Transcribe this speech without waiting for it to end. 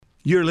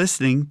You're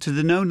listening to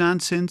the No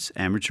Nonsense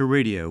Amateur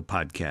Radio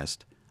Podcast,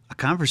 a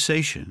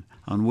conversation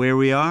on where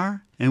we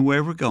are and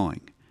where we're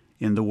going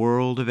in the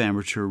world of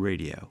amateur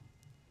radio.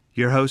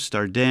 Your hosts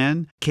are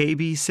Dan,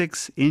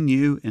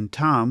 KB6NU, and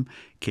Tom,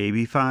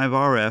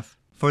 KB5RF,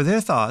 for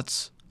their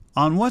thoughts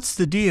on what's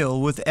the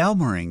deal with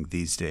Elmering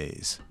these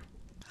days.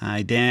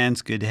 Hi, Dan.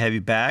 It's good to have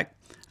you back.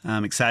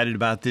 I'm excited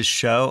about this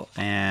show,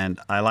 and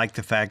I like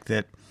the fact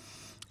that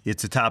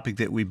it's a topic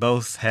that we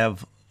both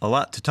have a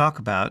lot to talk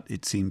about,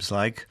 it seems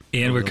like.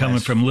 And we're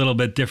coming from a little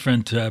bit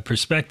different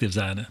perspectives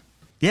on it.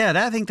 Yeah,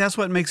 I think that's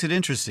what makes it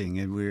interesting.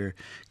 And we're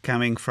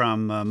coming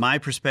from my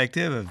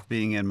perspective of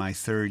being in my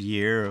third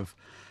year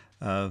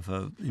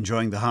of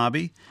enjoying the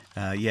hobby,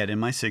 yet in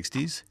my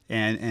 60s.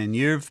 And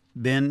you've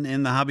been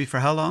in the hobby for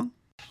how long?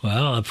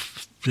 Well,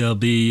 there'll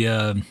be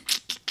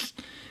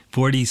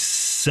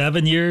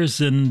 47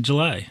 years in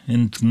July,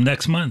 in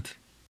next month.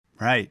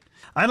 Right.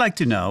 I'd like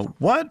to know,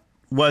 what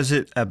was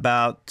it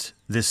about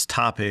this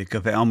topic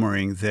of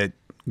Elmering that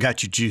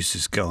got your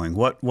juices going?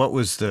 What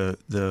was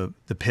the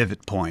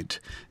pivot point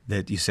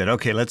that you said,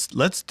 okay,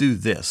 let's do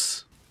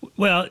this?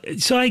 Well,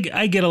 so I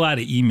get a lot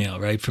of email,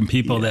 right, from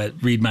people that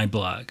read my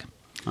blog.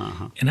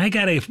 Uh-huh. And I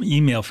got an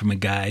email from a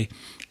guy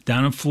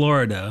down in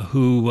Florida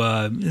who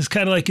is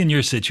kind of like in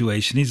your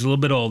situation. He's a little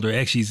bit older.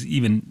 Actually, he's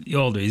even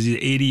older. He's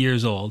 80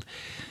 years old.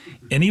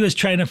 And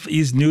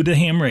he's new to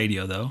ham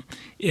radio, though,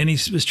 and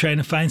he was trying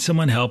to find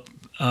someone to help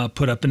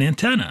put up an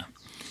antenna.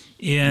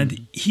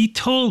 And he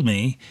told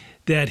me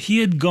that he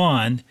had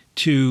gone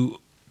to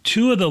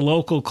two of the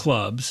local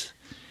clubs,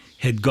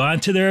 had gone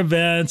to their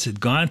events, had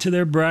gone to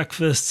their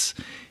breakfasts,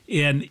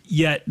 and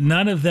yet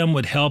none of them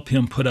would help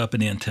him put up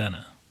an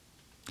antenna.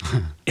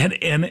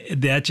 and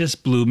that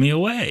just blew me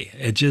away.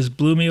 It just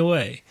blew me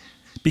away.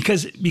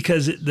 Because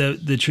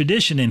the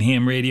tradition in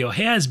ham radio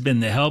has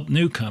been to help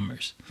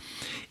newcomers.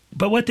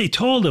 But what they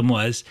told him,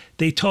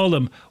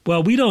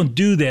 well, we don't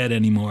do that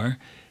anymore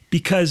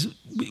because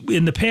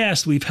in the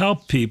past we've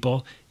helped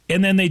people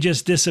and then they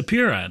just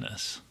disappear on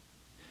us.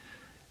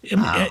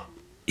 Wow.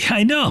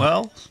 I know.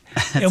 Well,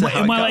 and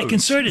while I can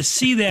sort of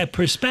see that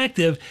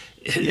perspective,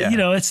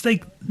 it's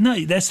like,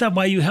 no, that's not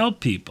why you help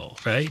people,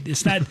 right?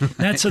 It's not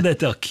so that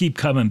they'll keep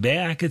coming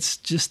back. It's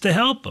just to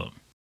help them.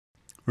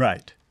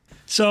 Right.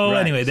 So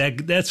anyway,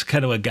 that's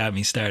kind of what got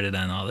me started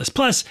on all this.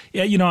 Plus,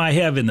 I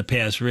have in the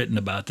past written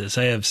about this.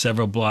 I have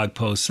several blog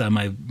posts on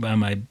my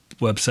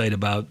website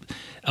about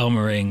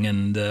Elmering,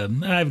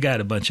 and I've got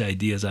a bunch of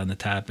ideas on the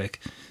topic.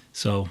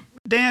 So,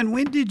 Dan,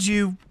 when did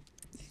you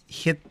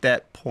hit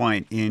that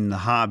point in the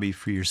hobby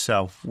for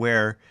yourself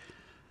where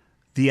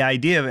the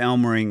idea of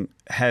Elmering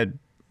had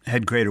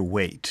greater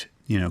weight?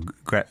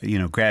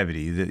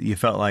 Gravity. That you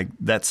felt like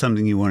that's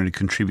something you wanted to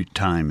contribute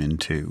time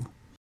into.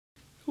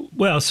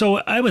 Well, so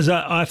I was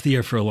off the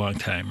air for a long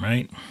time,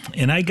 right?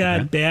 And I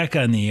got back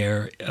on the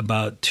air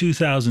about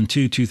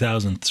 2002,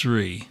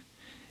 2003,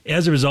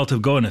 as a result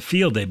of going to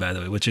Field Day, by the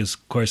way, which is,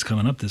 of course,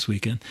 coming up this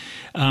weekend.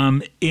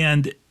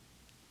 And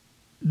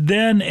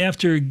then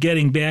after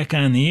getting back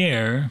on the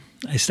air,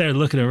 I started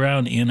looking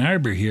around Ann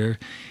Arbor here,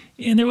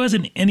 and there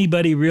wasn't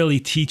anybody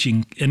really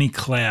teaching any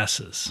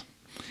classes.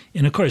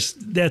 And, of course,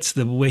 that's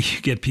the way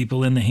you get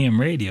people in the ham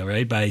radio,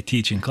 right, by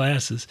teaching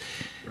classes.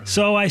 Right.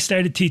 So I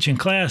started teaching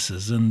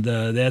classes, and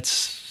that's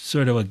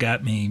sort of what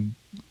got me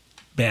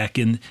back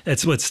in.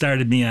 That's what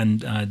started me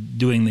on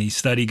doing the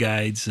study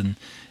guides and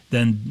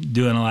then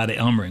doing a lot of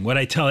Elmering. What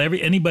I tell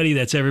anybody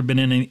that's ever been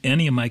in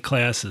any of my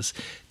classes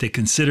to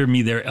consider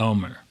me their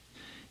Elmer.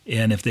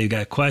 And if they've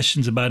got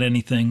questions about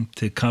anything,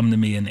 to come to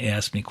me and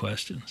ask me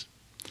questions.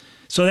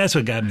 So that's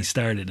what got me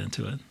started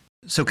into it.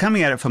 So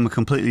coming at it from a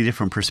completely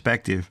different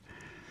perspective,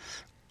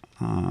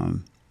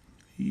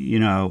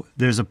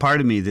 there's a part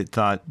of me that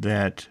thought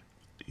that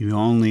you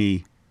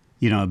only,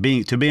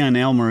 to be on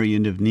Elmer, you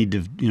need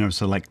to,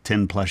 so like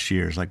 10 plus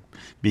years, like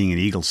being an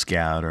Eagle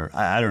Scout or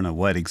I don't know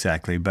what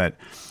exactly, but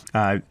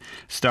I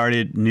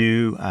started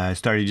new. I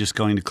started just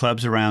going to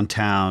clubs around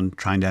town,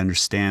 trying to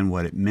understand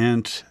what it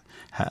meant.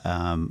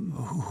 How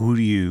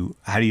do you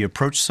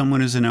approach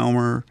someone as an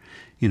Elmer?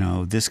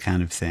 This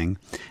kind of thing.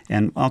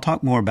 And I'll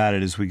talk more about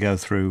it as we go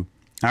through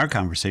our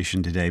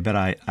conversation today. But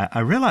I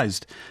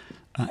realized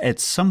at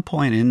some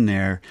point in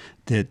there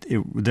that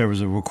there was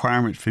a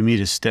requirement for me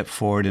to step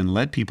forward and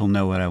let people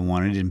know what I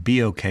wanted and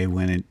be okay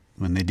when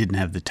they didn't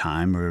have the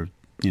time or,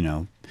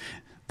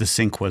 the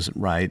sync wasn't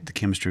right, the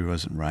chemistry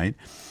wasn't right.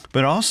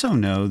 But also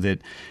know that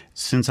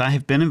since I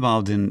have been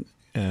involved in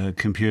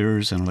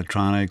computers and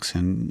electronics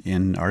and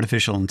in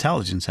artificial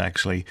intelligence,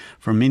 actually,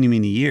 for many,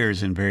 many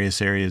years in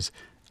various areas,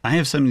 I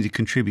have something to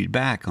contribute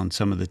back on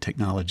some of the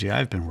technology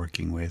I've been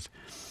working with,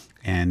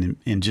 and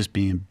in just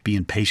being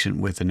patient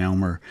with an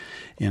Elmer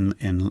and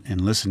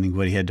listening to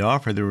what he had to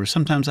offer. There were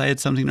sometimes I had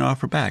something to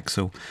offer back.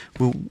 So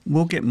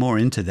we'll get more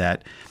into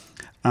that.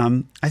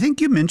 I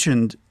think you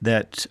mentioned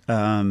that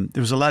there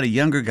was a lot of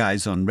younger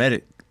guys on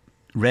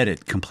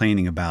Reddit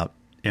complaining about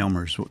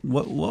Elmer's.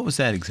 What was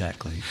that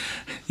exactly?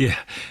 Yeah,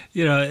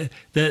 the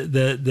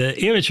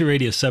amateur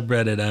radio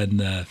subreddit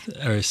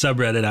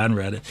on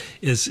Reddit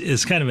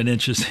is kind of an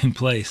interesting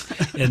place,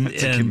 and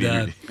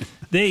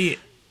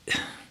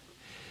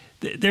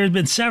there have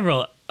been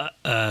several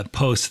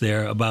posts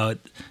there about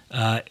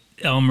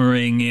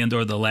Elmering and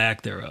or the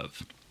lack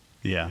thereof.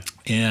 Yeah,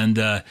 and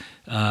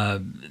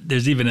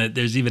there's even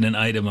an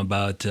item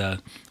about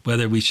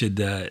whether we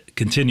should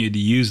continue to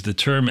use the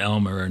term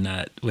Elmer or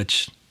not,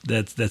 which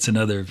that's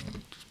another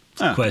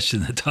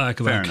question to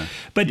talk about.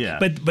 But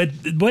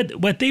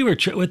what they were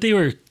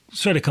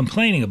sort of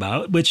complaining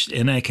about, which,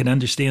 and I can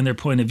understand their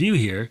point of view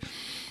here,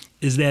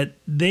 is that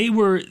they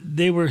were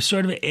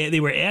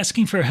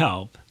asking for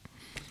help,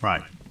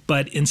 right?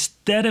 But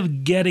instead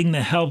of getting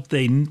the help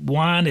they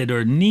wanted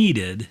or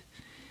needed,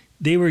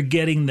 they were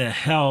getting the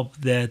help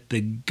that the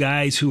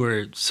guys who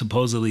were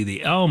supposedly the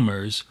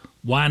Elmers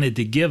wanted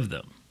to give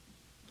them.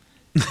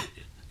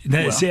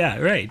 Yeah,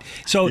 right.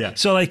 So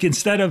like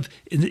instead of,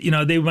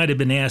 they might have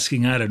been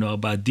asking, I don't know,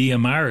 about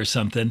DMR or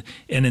something,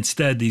 and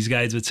instead these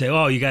guys would say,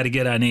 oh, you got to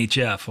get on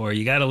HF, or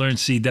you got to learn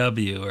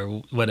CW,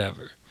 or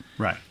whatever.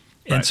 Right.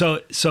 And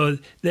so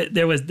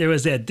there was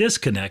that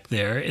disconnect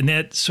there, and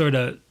that sort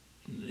of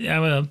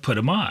put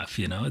them off.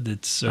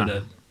 That's sort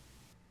of.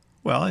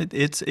 Well,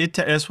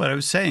 that's what I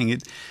was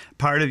saying.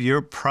 Part of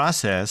your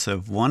process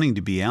of wanting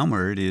to be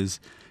Elmered is,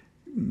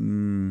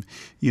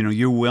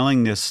 your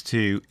willingness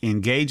to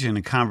engage in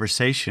a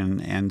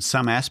conversation and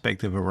some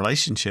aspect of a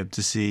relationship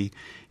to see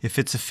if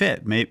it's a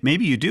fit.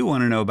 Maybe you do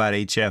want to know about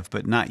HF,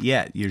 but not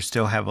yet. You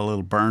still have a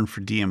little burn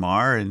for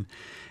DMR,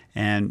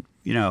 and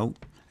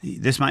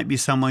this might be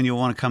someone you'll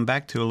want to come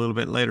back to a little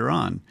bit later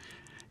on.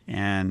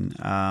 And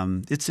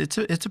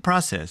it's a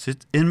process.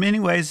 In many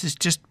ways, it's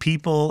just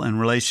people and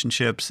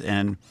relationships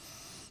and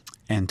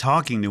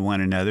talking to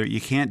one another. You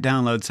can't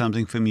download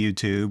something from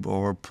YouTube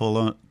or pull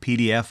a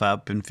PDF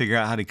up and figure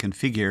out how to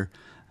configure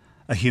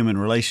a human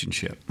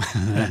relationship.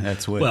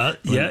 That's what. Well,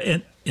 yeah,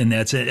 and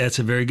that's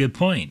a very good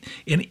point.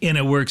 And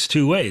it works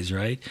two ways,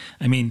 right?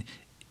 I mean,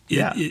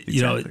 exactly.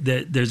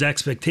 There's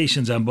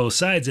expectations on both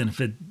sides, and if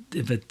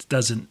it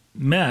doesn't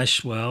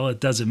mesh, well,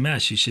 it doesn't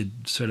mesh. You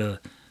should sort of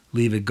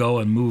leave it go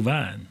and move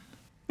on.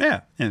 Yeah,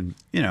 and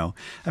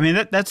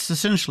that's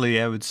essentially,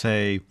 I would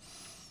say,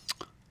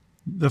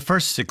 the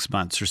first 6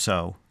 months or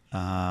so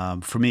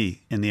for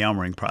me in the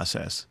Elmering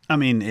process. I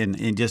mean,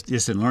 in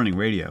just in learning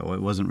radio,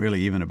 it wasn't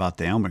really even about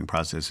the Elmering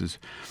processes.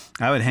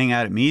 I would hang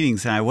out at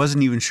meetings, and I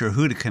wasn't even sure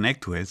who to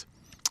connect with.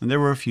 And there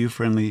were a few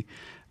friendly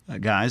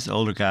guys,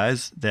 older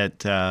guys,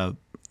 that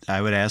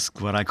I would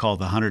ask what I call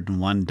the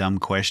 101 dumb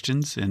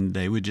questions, and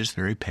they would just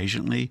very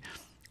patiently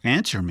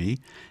answer me,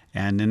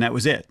 and then that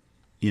was it.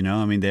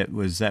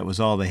 That was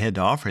all they had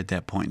to offer at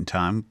that point in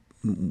time,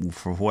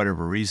 for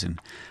whatever reason.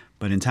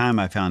 But in time,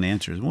 I found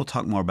answers, and we'll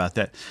talk more about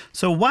that.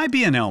 So why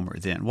be an Elmer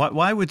then?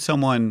 Why would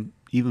someone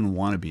even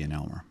want to be an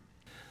Elmer?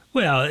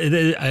 Well,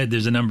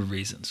 there's a number of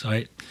reasons,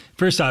 right?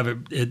 First off,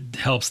 it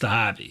helps the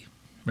hobby,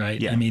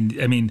 right? Yeah. I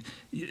mean,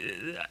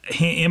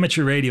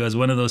 amateur radio is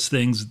one of those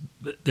things.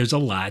 There's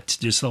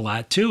just a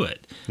lot to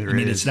it.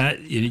 It's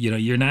not,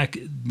 you're not,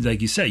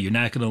 like you said, you're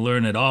not going to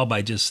learn it all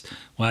by just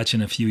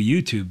watching a few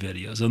YouTube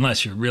videos,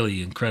 unless you're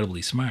really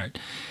incredibly smart.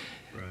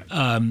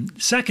 Right.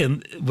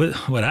 Second,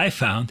 what I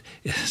found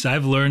is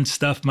I've learned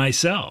stuff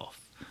myself.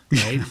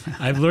 Right,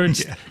 I've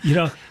learned,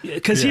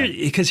 because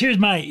here's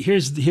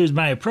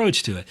my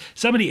approach to it.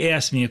 Somebody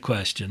asks me a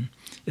question.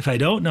 If I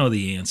don't know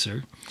the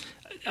answer,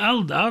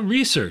 I'll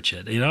research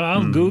it.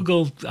 I'll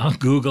Google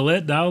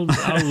it. And I'll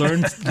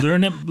learn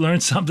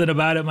something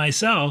about it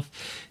myself,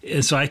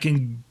 and so I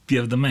can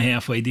give them a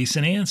halfway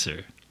decent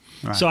answer.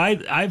 Right. So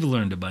I've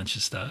learned a bunch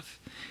of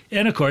stuff,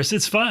 and of course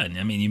it's fun.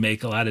 I mean, you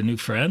make a lot of new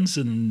friends,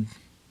 and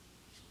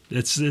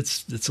it's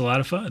a lot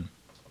of fun.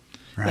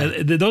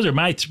 Right. Those are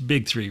my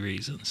big three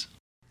reasons.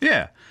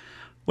 Yeah.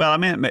 Well, I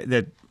mean,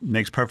 that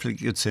makes perfectly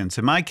good sense.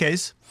 In my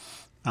case,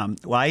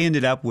 I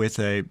ended up with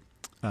at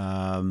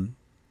the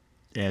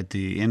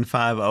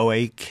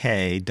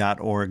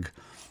N5OAK.org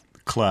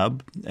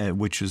club,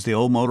 which was the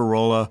old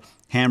Motorola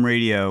ham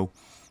radio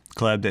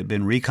club that had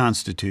been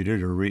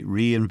reconstituted or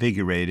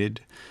reinvigorated.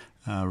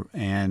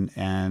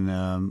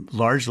 And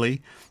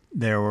largely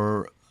there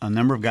were a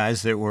number of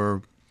guys that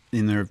were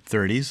in their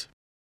 20s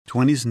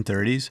and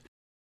 30s.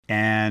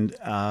 And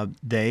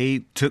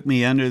they took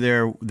me under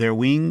their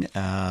wing.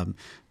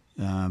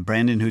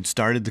 Brandon, who'd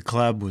started the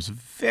club, was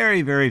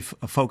very, very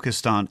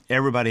focused on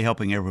everybody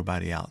helping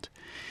everybody out.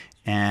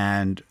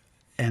 And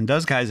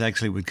those guys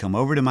actually would come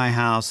over to my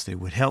house. They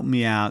would help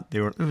me out.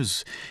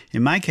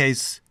 In my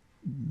case,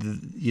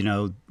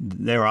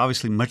 they were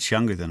obviously much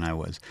younger than I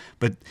was.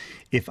 But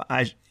if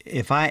I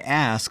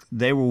asked,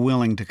 they were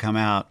willing to come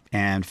out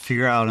and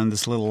figure out on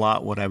this little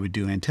lot what I would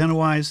do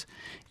antenna-wise.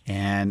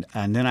 And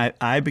then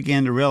I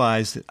began to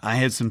realize that I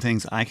had some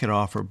things I could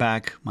offer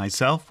back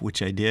myself,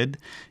 which I did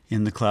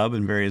in the club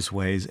in various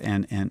ways.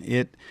 And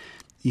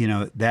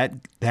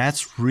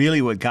that's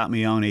really what got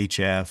me on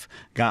HF,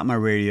 got my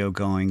radio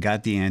going,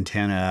 got the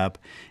antenna up,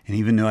 and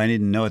even though I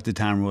didn't know at the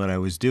time what I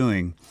was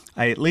doing,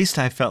 at least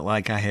I felt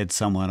like I had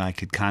someone I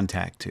could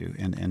contact to,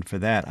 and for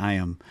that I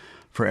am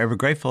forever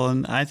grateful,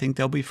 and I think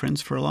they'll be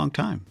friends for a long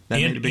time.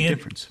 That made a big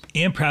difference.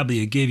 And probably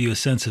it gave you a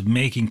sense of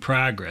making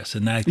progress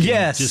and not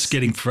just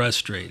getting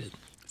frustrated.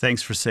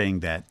 Thanks for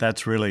saying that.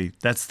 That's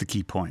the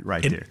key point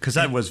right there, because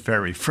I was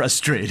very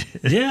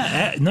frustrated.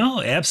 Yeah,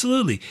 no,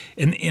 absolutely.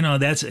 And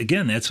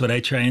that's what I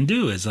try and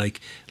do is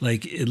like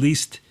at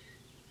least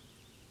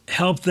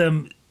help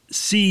them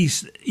see,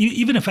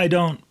 even if I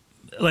don't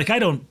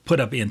put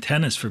up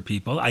antennas for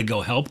people. I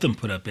go help them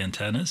put up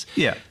antennas.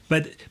 Yeah.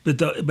 But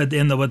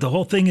the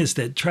whole thing is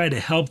to try to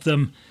help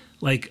them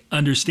like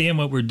understand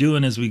what we're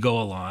doing as we go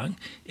along,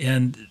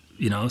 and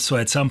so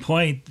at some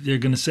point they're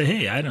going to say,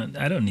 "Hey, I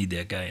don't need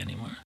that guy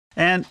anymore."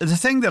 And the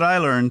thing that I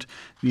learned,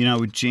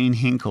 with Gene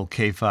Hinkle,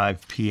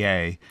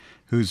 K5PA,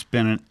 who's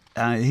been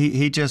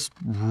he just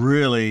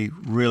really,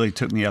 really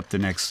took me up the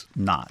next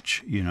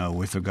notch,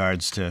 with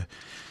regards to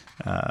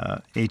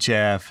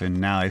HF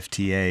and now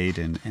FT8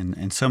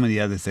 and some of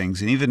the other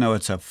things. And even though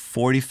it's a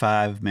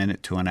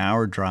 45-minute to an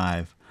hour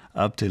drive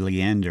up to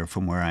Leander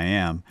from where I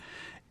am,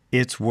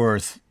 it's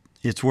worth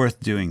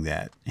doing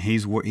that.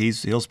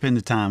 He'll spend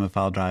the time if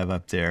I'll drive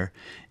up there,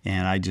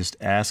 and I just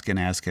ask and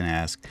ask and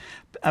ask.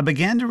 I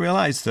began to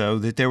realize, though,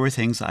 that there were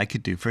things I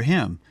could do for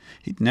him.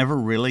 He'd never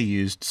really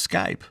used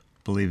Skype,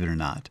 believe it or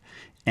not,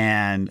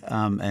 and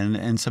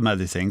some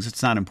other things.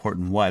 It's not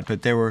important what,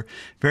 but there were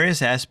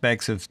various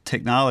aspects of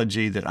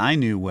technology that I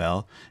knew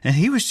well, and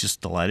he was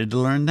just delighted to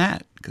learn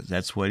that, because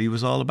that's what he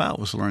was all about,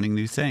 was learning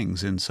new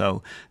things. And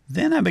so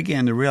then I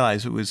began to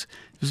realize it was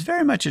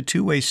very much a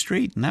two-way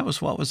street, and that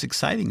was what was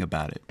exciting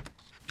about it.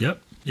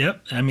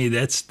 Yep. I mean,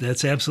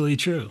 that's absolutely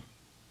true.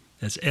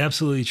 That's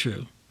absolutely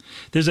true.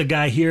 There's a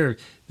guy here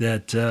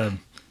that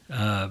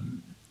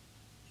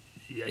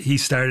he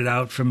started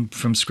out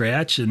from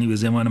scratch, and he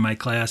was in one of my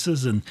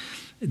classes, and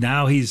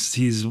now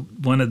he's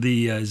one of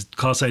the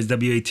call signs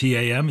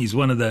WATAM. He's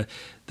one of the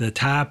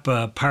top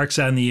Parks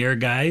on the Air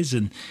guys,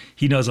 and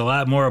he knows a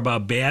lot more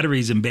about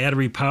batteries and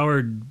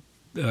battery-powered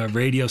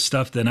radio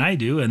stuff than I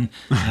do, and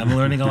I'm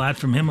learning a lot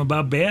from him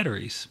about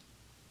batteries.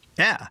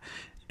 Yeah,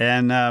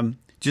 and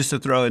just to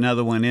throw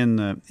another one in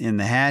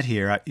the hat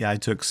here, I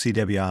took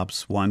CW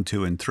Ops 1,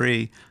 2, and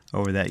 3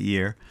 over that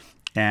year,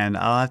 and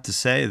I'll have to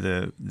say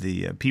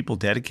the people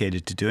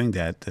dedicated to doing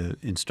that, the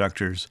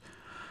instructors,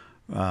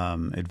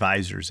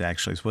 advisors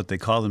actually is what they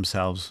call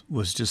themselves,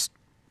 it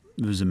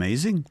was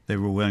amazing. They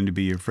were willing to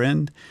be your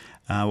friend.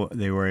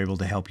 They were able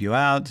to help you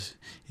out.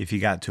 If you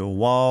got to a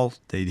wall,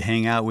 they'd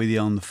hang out with you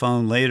on the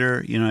phone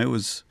later. That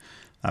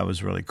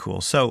was really cool.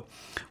 So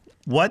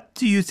what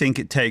do you think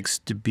it takes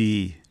to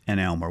be an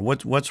Elmer?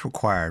 What's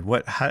required?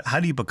 How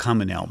do you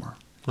become an Elmer?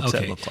 What's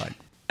that look like?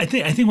 I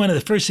think one of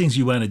the first things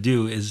you want to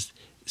do is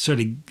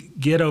sort of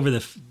get over the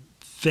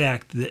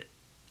fact that,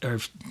 or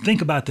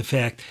think about the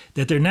fact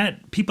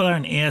that people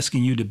aren't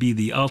asking you to be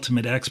the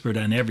ultimate expert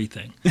on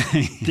everything.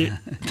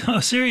 No,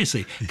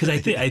 seriously, because I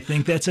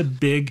think that's a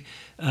big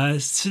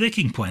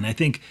sticking point. I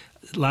think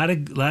a lot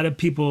of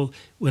people,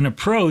 when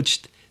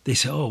approached, they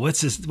say, "Oh,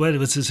 what's this?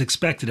 What's this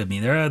expected of me?"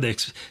 There are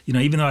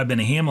even though I've been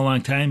a ham a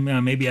long time,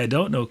 maybe I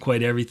don't know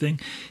quite everything,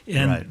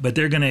 but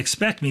they're going to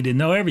expect me to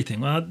know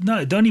everything. Well,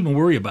 no, don't even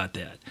worry about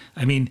that.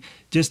 I mean,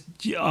 just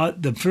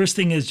the first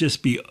thing is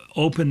just be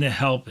open to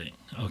helping.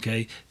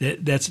 Okay,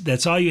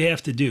 that's all you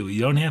have to do.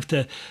 You don't have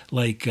to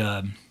what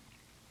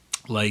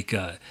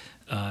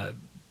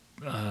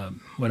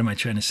am I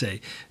trying to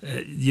say?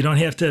 You don't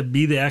have to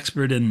be the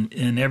expert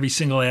in every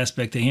single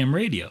aspect of ham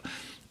radio.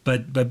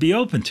 But be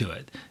open to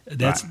it.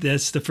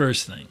 That's the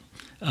first thing.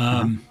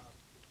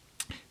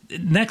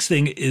 Next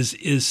thing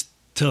is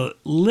to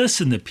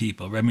listen to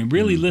people. I mean,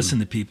 really listen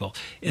to people.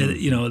 And,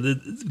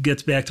 that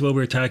gets back to what we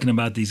were talking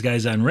about. These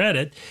guys on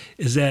Reddit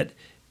is that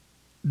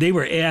they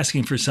were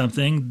asking for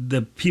something.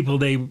 The people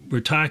they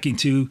were talking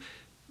to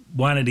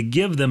wanted to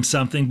give them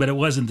something, but it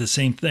wasn't the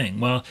same thing.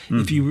 Well,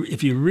 if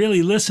you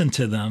really listen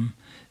to them,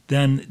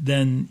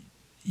 then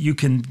you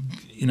can,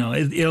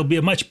 it'll be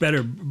a much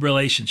better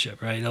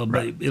relationship, right?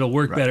 It'll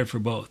work better for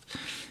both.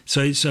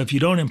 So if you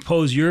don't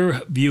impose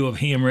your view of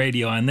ham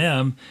radio on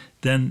them,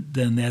 then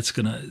that's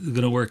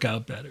gonna work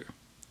out better.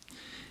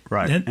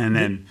 Right. And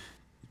then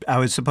I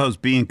would suppose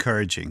be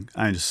encouraging.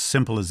 As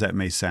simple as that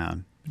may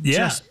sound.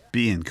 Yeah. Just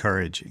be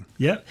encouraging.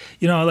 Yeah.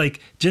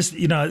 Because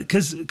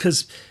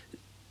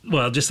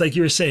just like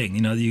you were saying,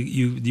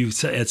 you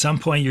at some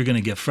point you're going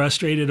to get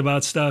frustrated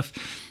about stuff.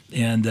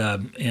 And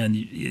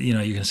you're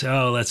going to say,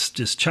 "Oh, let's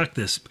just chuck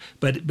this."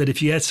 But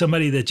if you had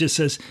somebody that just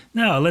says,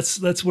 "No,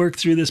 let's work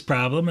through this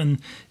problem,"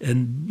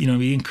 and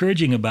be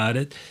encouraging about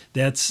it,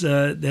 that's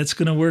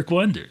going to work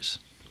wonders.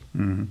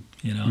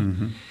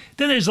 Mm-hmm.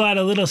 Then there's a lot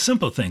of little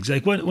simple things.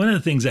 Like one of the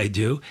things I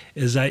do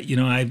is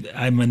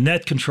I'm a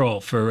net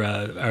control for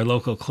our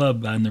local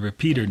club on the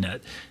repeater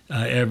net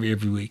every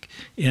week.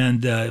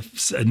 And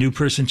if a new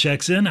person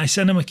checks in, I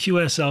send them a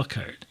QSL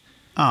card.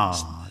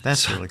 Oh,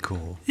 that's really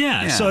cool.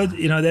 Yeah, so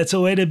that's a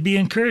way to be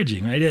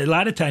encouraging, right? A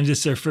lot of times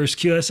it's their first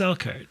QSL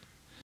card.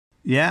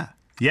 Yeah.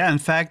 In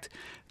fact,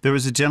 there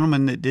was a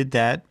gentleman that did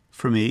that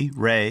for me,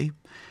 Ray,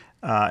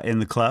 in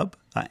the club,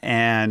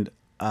 and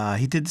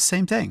he did the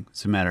same thing,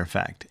 as a matter of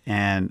fact.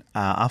 And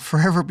I'll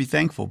forever be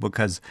thankful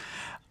because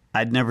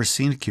I'd never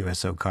seen a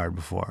QSO card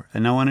before.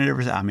 And no one had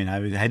ever, I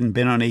hadn't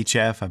been on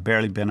HF. I've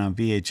barely been on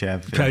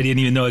VHF. You probably didn't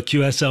even know what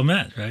QSL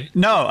meant, right?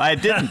 No, I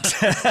didn't.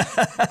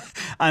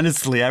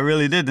 Honestly, I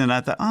really didn't. And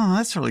I thought, oh,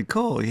 that's really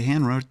cool. You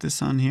hand wrote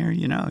this on here,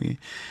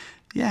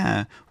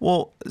 Yeah.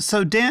 Well,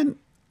 so Dan,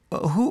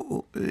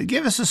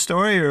 give us a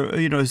story, or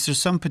is there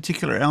some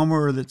particular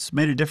Elmer that's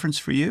made a difference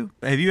for you?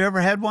 Have you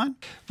ever had one?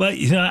 Well,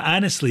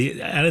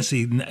 honestly,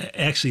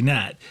 actually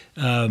not.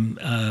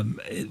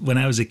 When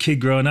I was a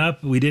kid growing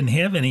up, we didn't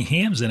have any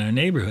hams in our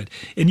neighborhood,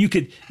 and we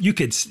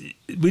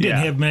didn't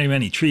have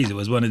many trees. It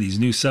was one of these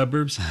new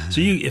suburbs, so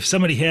if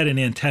somebody had an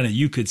antenna,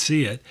 you could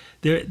see it.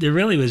 There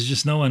really was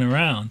just no one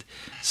around,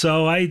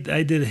 so I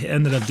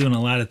ended up doing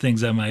a lot of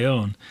things on my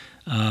own.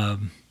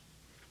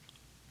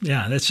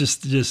 Yeah, that's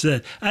just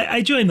it.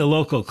 I joined the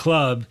local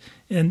club,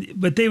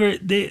 but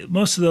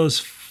most of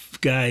those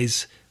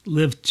guys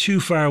lived too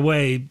far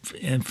away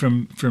and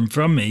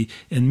from me,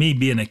 and me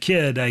being a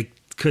kid, I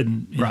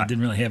couldn't,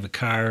 didn't really have a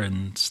car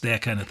and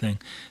that kind of thing.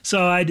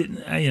 So I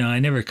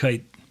never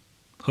quite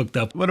hooked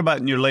up. What about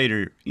in your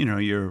later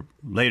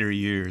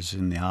years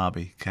in the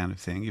hobby kind of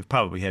thing? You've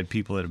probably had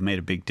people that have made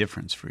a big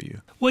difference for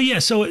you. Well, yeah.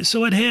 So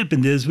what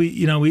happened is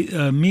me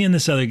and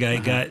this other guy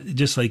got,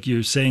 just like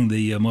you're saying,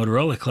 the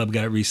Motorola club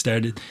got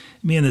restarted.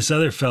 Me and this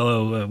other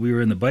fellow, we were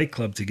in the bike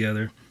club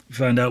together. We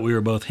found out we were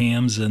both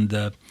hams,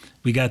 and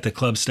we got the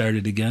club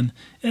started again.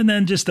 And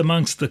then just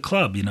amongst the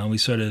club, we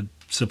sort of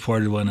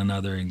supported one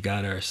another and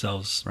got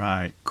ourselves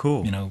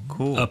cool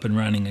up and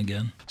running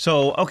again.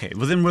 So okay,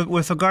 well then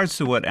with regards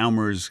to what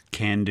Elmers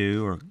can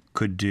do or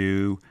could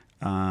do,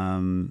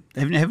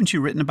 haven't you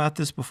written about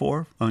this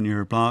before on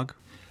your blog?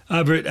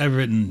 I've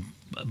written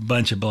a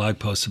bunch of blog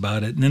posts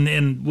about it,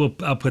 and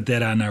I'll put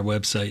that on our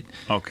website.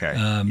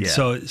 Okay.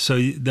 So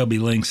there'll be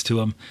links to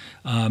them.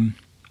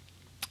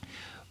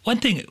 One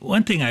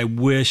thing I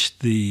wish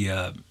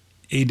the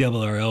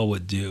ARRL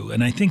would do,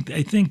 and I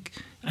think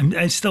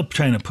I'm still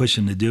trying to push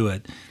them to do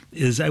it,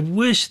 is I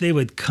wish they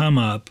would come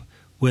up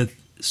with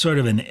sort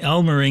of an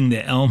Elmering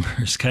the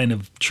Elmers kind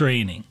of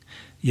training.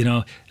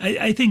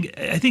 I think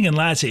in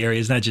lots of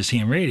areas, not just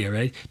ham radio,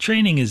 right?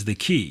 Training is the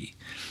key.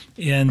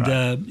 And,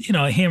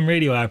 ham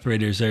radio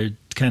operators are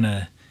kind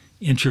of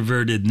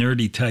introverted,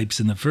 nerdy types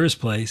in the first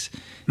place.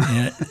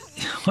 And,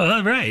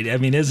 well, right. I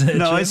mean, isn't it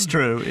No, true? it's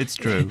true. It's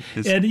true.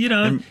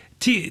 And,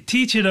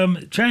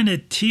 trying to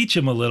teach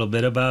them a little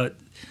bit about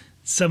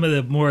some of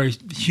the more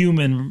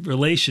human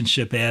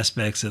relationship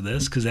aspects of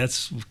this, because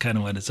that's kind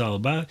of what it's all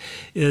about,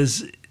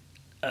 is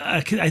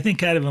I think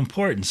kind of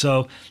important.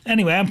 So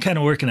anyway, I'm kind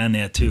of working on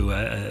that too.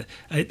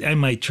 I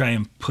might try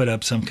and put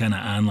up some kind of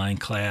online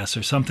class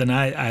or something.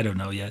 I don't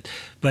know yet.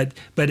 But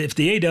if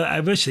I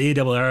wish the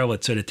ARRL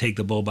would sort of take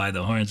the bull by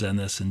the horns on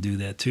this and do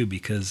that too,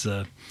 because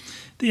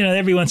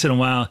every once in a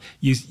while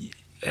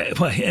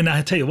and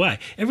I'll tell you why.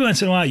 Every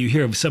once in a while you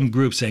hear of some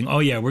group saying, "Oh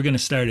yeah, we're going to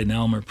start an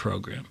Elmer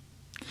program."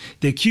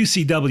 The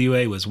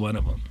QCWA was one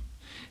of them.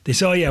 They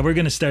said, "Oh yeah, we're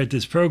going to start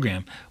this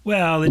program."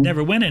 Well, it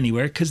never went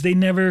anywhere because they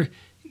never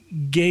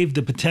gave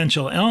the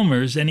potential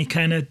Elmers any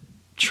kind of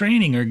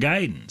training or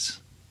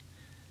guidance.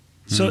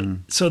 So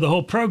the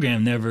whole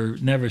program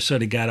never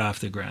sort of got off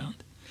the ground.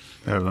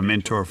 A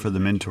mentor for the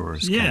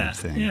mentors kind of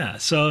thing. Yeah.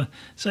 So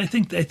I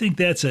think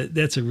that's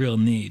a real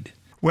need.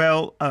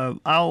 Well,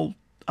 I'll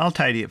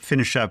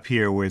finish up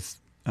here with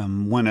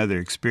one other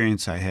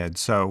experience I had.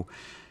 So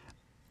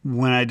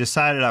when I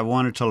decided I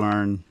wanted to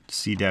learn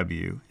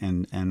CW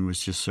and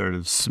was just sort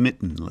of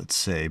smitten, let's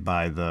say,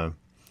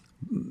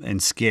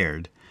 and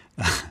scared,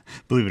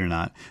 believe it or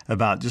not,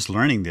 about just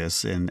learning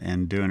this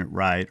and doing it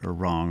right or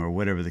wrong or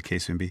whatever the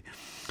case may be.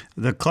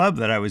 The club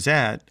that I was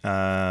at,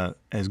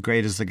 as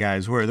great as the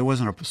guys were, there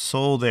wasn't a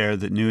soul there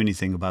that knew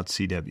anything about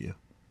CW.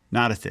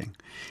 Not a thing.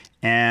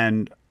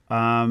 And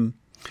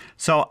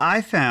so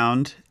I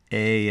found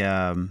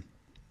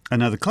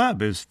another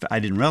club. I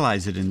didn't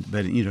realize it,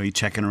 but you're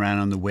checking around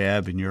on the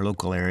web in your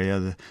local area,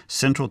 the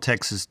Central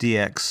Texas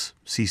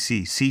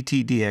DXCC,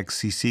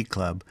 CTDXCC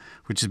Club,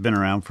 which has been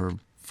around for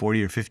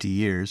 40 or 50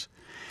 years.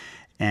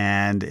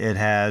 And it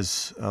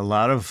has a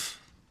lot of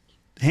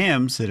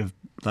hams that have,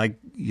 like,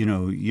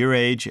 your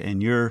age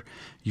and your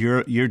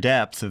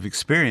depth of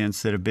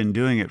experience that have been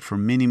doing it for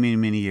many, many,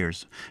 many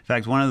years. In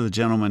fact, one of the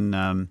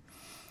gentlemen,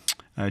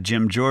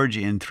 Jim George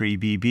in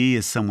 3BB,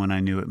 is someone I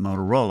knew at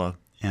Motorola.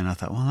 And I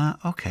thought, well,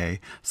 okay.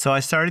 So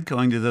I started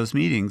going to those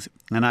meetings,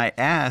 and I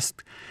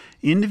asked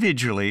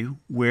individually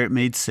where it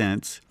made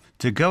sense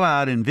to go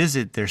out and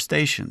visit their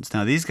stations.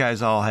 Now, these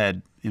guys all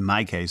had, in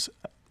my case,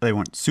 they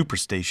weren't super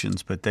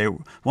stations, but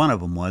one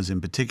of them was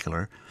in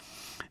particular.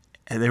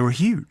 And they were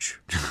huge.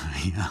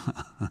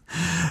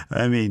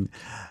 I mean,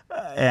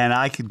 and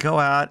I could go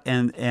out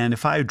and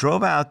if I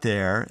drove out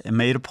there and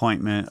made an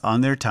appointment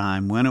on their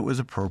time when it was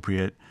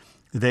appropriate,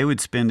 they would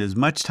spend as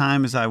much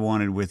time as I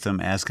wanted with them,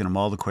 asking them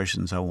all the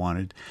questions I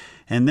wanted.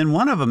 And then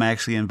one of them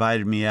actually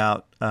invited me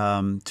out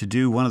to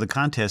do one of the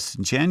contests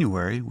in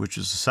January, which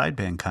was a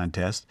sideband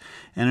contest.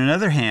 And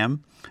another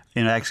ham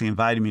actually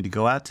invited me to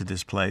go out to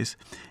this place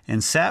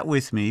and sat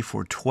with me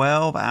for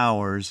 12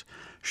 hours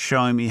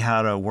showing me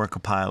how to work a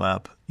pile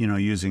up,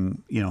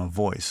 using, a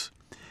voice.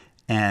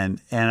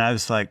 And I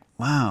was like,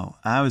 wow,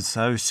 I was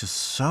just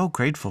so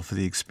grateful for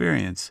the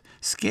experience,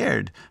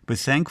 scared, but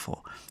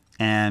thankful.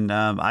 And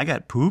I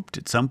got pooped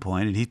at some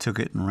point, and he took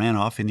it and ran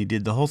off, and he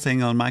did the whole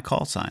thing on my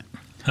call sign.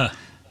 Huh.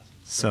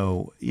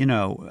 So,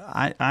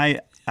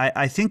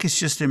 I think it's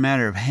just a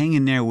matter of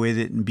hanging there with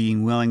it and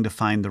being willing to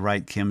find the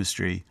right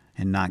chemistry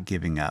and not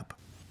giving up.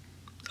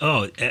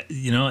 Oh,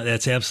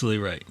 that's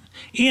absolutely right.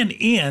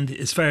 And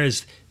as far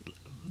as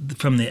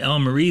from the El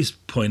Marie's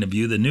point of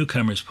view, the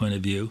newcomer's point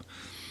of view,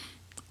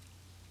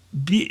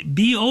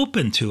 be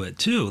open to it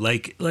too.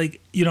 Like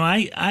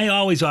I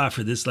always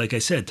offer this, like I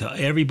said, to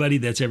everybody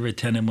that's ever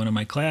attended one of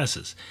my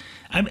classes.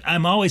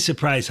 I'm always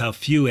surprised how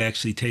few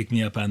actually take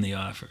me up on the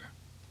offer.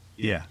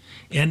 Yeah.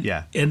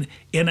 And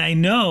I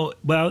know,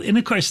 and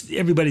of course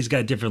everybody's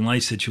got different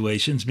life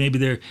situations. Maybe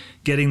they're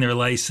getting their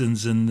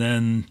license and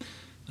then,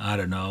 I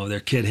don't know,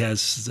 their kid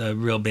has a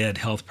real bad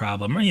health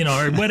problem,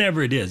 or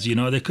whatever it is.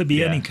 There could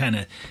be any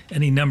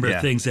number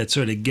of things that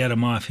sort of get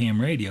them off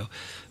ham radio.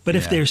 But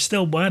if they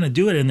still want to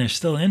do it and they're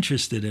still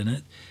interested in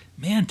it,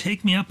 man,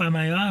 take me up on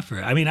my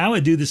offer. I mean, I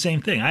would do the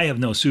same thing. I have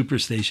no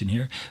superstation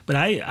here, but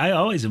I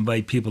always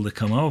invite people to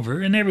come over,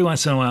 and every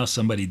once in a while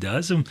somebody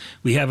does, and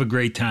we have a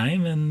great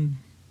time, and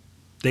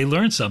they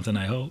learn something,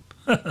 I hope.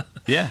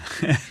 Yeah.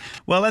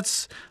 Well,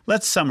 let's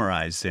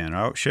summarize then,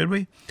 should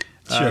we?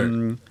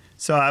 Sure.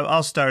 So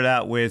I'll start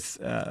out with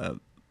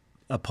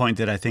a point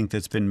that I think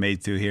that's been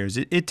made through here is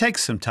it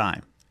takes some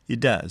time.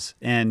 It does.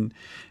 And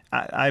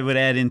I would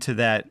add into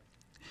that,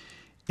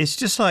 it's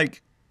just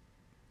like,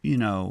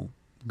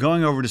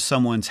 going over to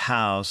someone's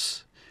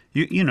house,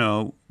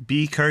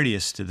 be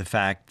courteous to the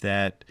fact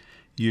that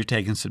you're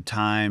taking some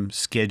time,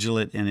 schedule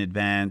it in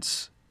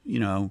advance,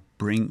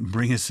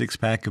 bring a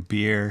 6-pack of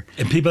beer.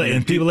 And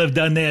people have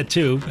done that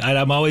too.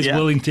 I'm always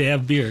willing to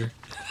have beer.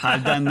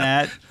 I've done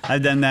that.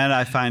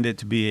 I find it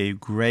to be a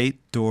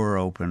great door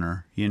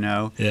opener,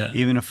 Yeah.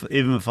 Even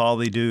if all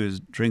they do is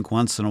drink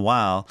once in a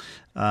while,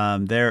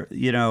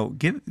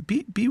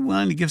 be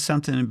willing to give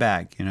something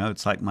back.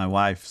 It's like my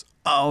wife's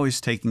always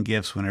taking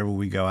gifts whenever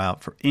we go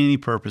out for any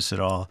purpose at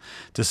all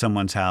to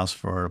someone's house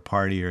for a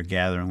party or a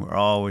gathering. We're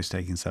always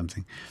taking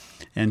something.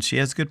 And she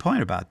has a good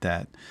point about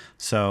that.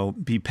 So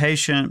be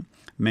patient,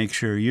 make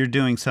sure you're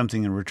doing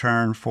something in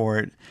return for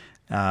it.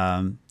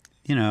 I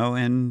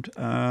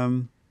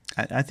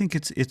think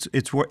it's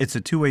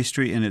a two-way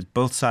street, and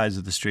both sides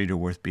of the street are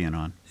worth being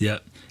on. Yeah,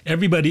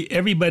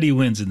 everybody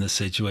wins in this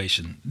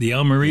situation. The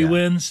El Marie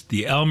wins,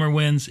 the Elmer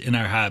wins, and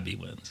our hobby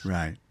wins.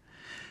 Right.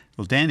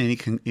 Well, Dan,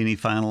 any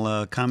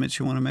final comments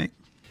you want to make?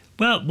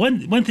 Well,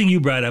 one thing you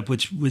brought up,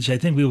 which I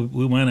think we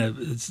want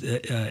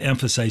to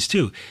emphasize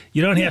too,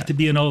 you don't have to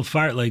be an old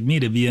fart like me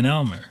to be an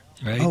Elmer.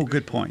 Right? Oh,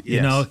 good point.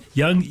 Yes. A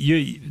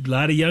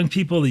lot of young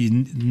people,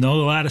 you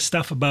know a lot of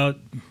stuff about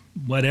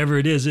whatever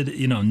it is,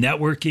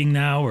 networking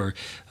now or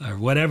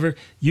whatever.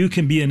 You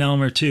can be an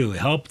Elmer too.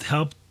 Help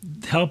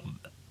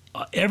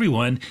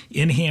everyone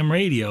in ham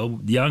radio,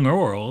 young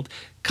or old,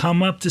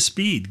 come up to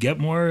speed, get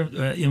more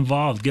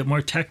involved, get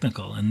more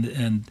technical,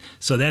 and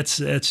so that's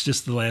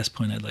just the last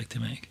point I'd like to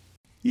make.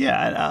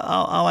 Yeah,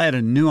 I'll add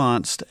a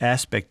nuanced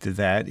aspect to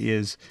that.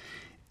 Is,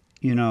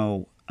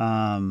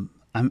 I'm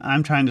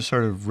trying to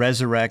sort of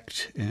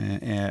resurrect,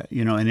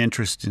 an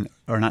interest in,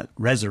 or not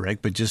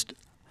resurrect, but just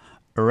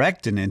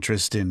erect an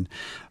interest in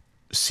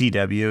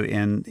CW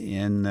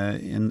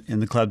in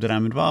the club that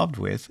I'm involved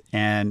with,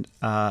 and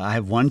I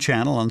have one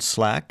channel on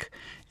Slack,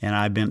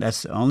 and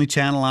that's the only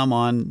channel I'm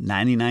on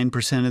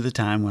 99% of the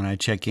time when I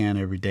check in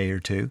every day or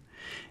two,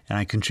 and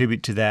I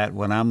contribute to that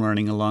what I'm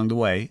learning along the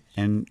way,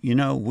 and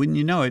wouldn't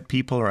you know it,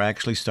 people are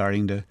actually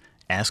starting to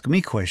ask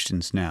me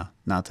questions now.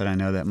 Not that I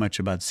know that much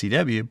about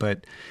CW,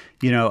 but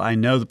I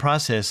know the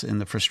process and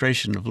the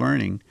frustration of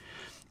learning,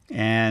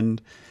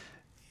 and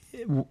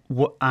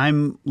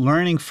I'm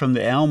learning from the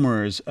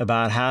Elmers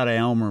about how to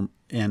Elmer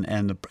and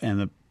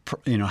the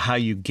how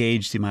you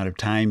gauge the amount of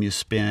time you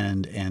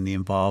spend and the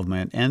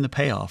involvement and the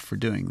payoff for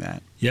doing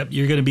that. Yep,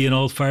 you're going to be an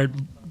old fart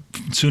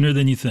sooner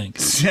than you think.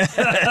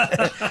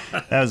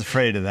 I was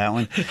afraid of that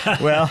one.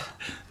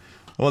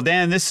 Well,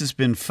 Dan, this has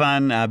been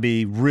fun. I'll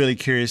be really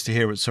curious to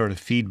hear what sort of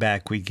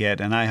feedback we get,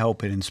 and I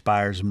hope it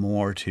inspires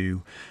more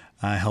to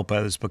help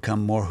others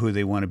become more who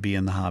they want to be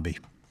in the hobby.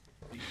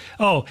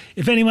 Oh,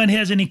 if anyone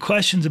has any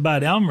questions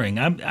about Elmering,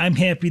 I'm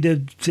happy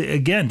to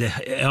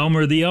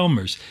Elmer the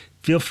Elmers.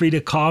 Feel free to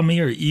call me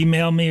or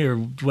email me or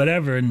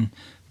whatever and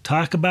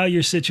talk about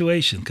your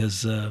situation,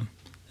 because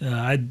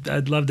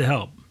I'd love to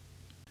help.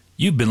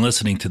 You've been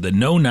listening to the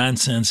No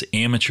Nonsense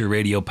Amateur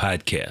Radio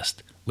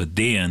Podcast with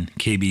Dan,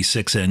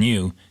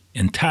 KB6NU,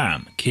 and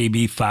Tom,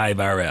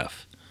 KB5RF.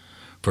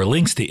 For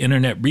links to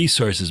internet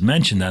resources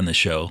mentioned on the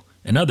show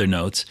and other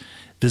notes,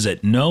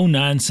 visit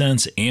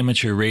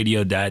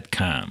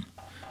nononsenseamateurradio.com.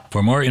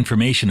 For more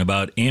information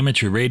about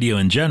amateur radio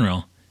in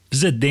general,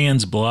 visit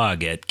Dan's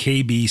blog at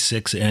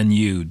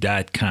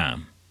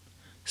kb6nu.com.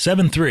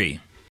 7-3.